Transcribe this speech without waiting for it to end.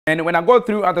And when I go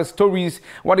through other stories,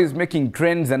 what is making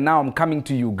trends, and now I'm coming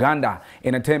to Uganda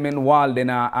entertainment world,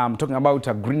 and I'm talking about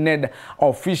a Grenade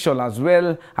official as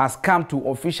well has come to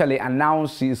officially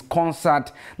announce his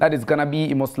concert that is gonna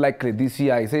be most likely this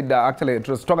year. He said actually it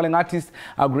was struggling artist,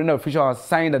 a Grenade official has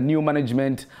signed a new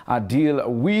management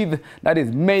deal with that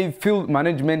is Mayfield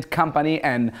Management Company,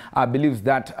 and believes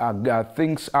that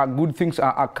good things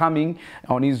are coming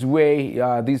on his way.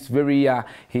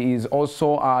 He is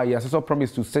also he has also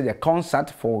promised to stage a concert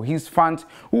for his fans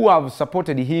who have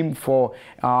supported him for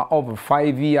over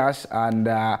 5 years, and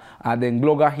the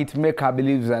Ngloga hitmaker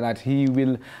believes that he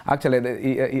will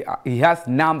actually he has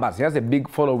numbers, he has a big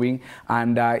following,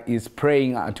 and is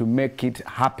praying to make it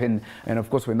happen. And of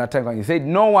course, when that time he said,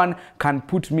 no one can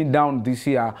put me down this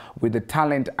year with the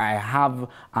talent I have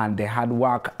and the hard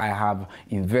work I have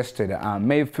invested.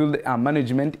 Mayfield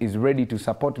management is ready to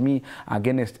support me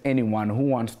against anyone who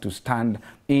wants to stand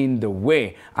in the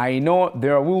way. I know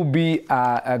there will be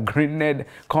a Grenade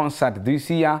concert this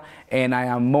year, and I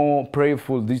am more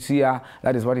prayerful this year.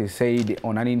 That is what he said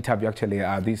on an interview actually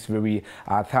this very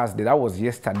Thursday. That was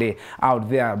yesterday out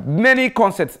there. Many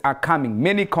concerts are coming,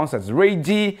 many concerts. Ray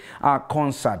G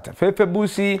concert, Fefe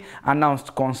Busi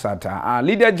announced concert,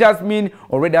 Lydia Jasmine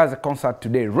already has a concert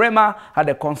today, Rema had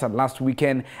a concert last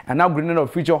weekend, and now Grenade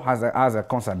official has a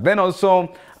concert. Then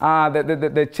also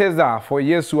the chaser for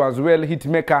Yesu as well,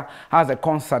 hitmaker, has a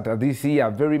concert this year.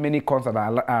 Very many concerts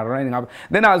are running up.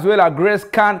 Then as well, Grace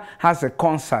Khan has a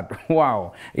concert.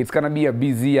 Wow, it's gonna be a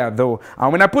busy year though.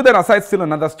 And when I put that aside, still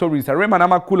another story. Rema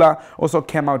Namakula also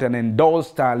came out and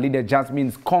endorsed Lydia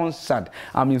Jasmine's concert.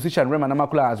 Musician Rema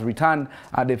Namakula has returned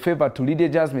the favor to Lydia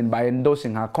Jasmine by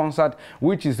endorsing her concert,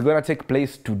 which is gonna take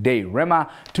place today. Rema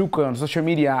took on social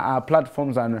media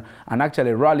platforms and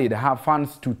actually rallied her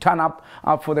fans to turn up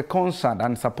for the concert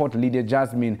and support Lydia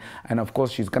Jasmine, and of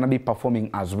course she's gonna be performing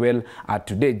as well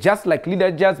today, just like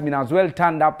Lydia Jasmine as well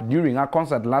turned up during her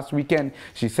concert last weekend.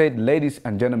 She said, ladies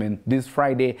and gentlemen, this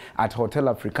Friday at Hotel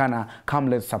Africana, come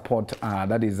let's support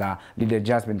that is Lydia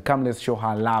Jasmine, come let's show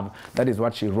her love. That is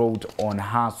what she wrote on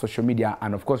her social media,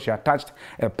 and of course she attached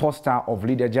a poster of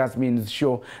Lydia Jasmine's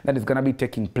show that is gonna be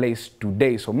taking place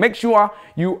today. So make sure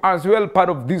you as well part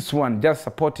of this one, just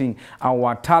supporting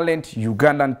our talent,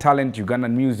 Ugandan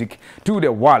music to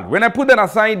the world. When I put that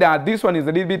aside, this one is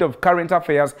a little bit of current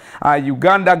affairs.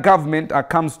 Uganda government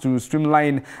comes to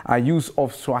streamline use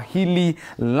of Swahili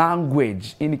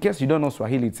language. In case you don't know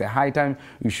Swahili, it's a high time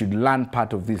you should learn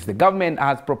part of this. The government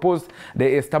has proposed the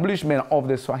establishment of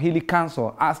the Kiswahili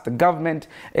Council as the government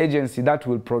agency that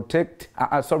will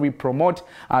promote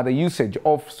the usage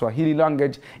of Swahili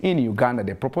language in Uganda.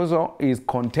 The proposal is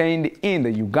contained in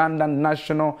the Ugandan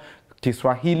National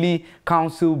Kiswahili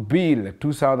Council Bill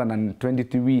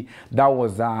 2023 that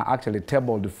was actually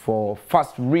tabled for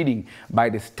first reading by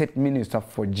the State Minister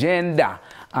for Gender,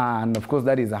 and of course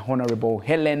that is Honorable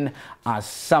Hellen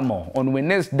Asamo. On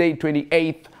Wednesday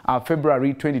 28th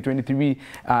February 2023,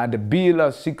 the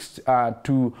bill seeks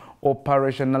to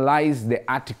operationalize the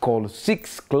Article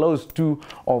 6, Clause 2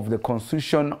 of the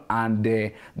Constitution and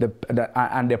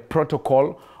the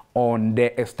protocol on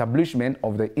the establishment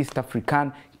of the East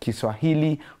African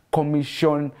Kiswahili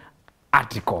Commission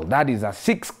article. That is a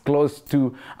 6 clause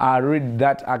to read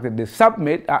that act.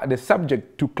 The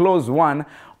subject to clause 1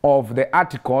 of the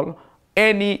article,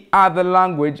 any other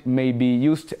language may be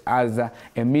used as a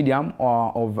medium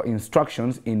of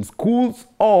instructions in schools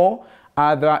or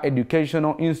other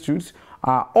educational institutes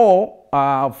or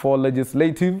for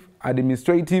legislative,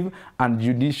 administrative, and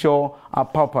judicial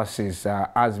purposes,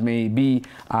 as may be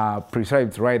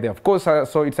prescribed right there. Of course,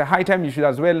 so it's a high time you should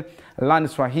as well learn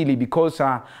Swahili, because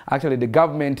actually the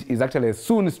government is actually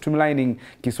soon streamlining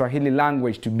Kiswahili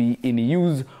language to be in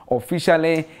use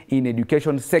officially in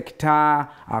education sector,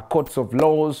 courts of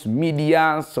laws,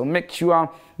 media. So make sure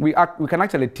we can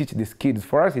actually teach these kids.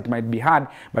 For us, it might be hard,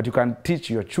 but you can teach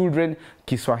your children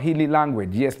Kiswahili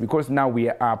language. Yes, because now we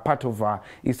are part of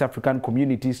East African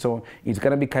community, so it's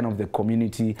going to be kind of the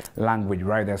community language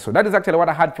right there. So that is actually what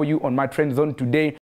I had for you on my trend zone today.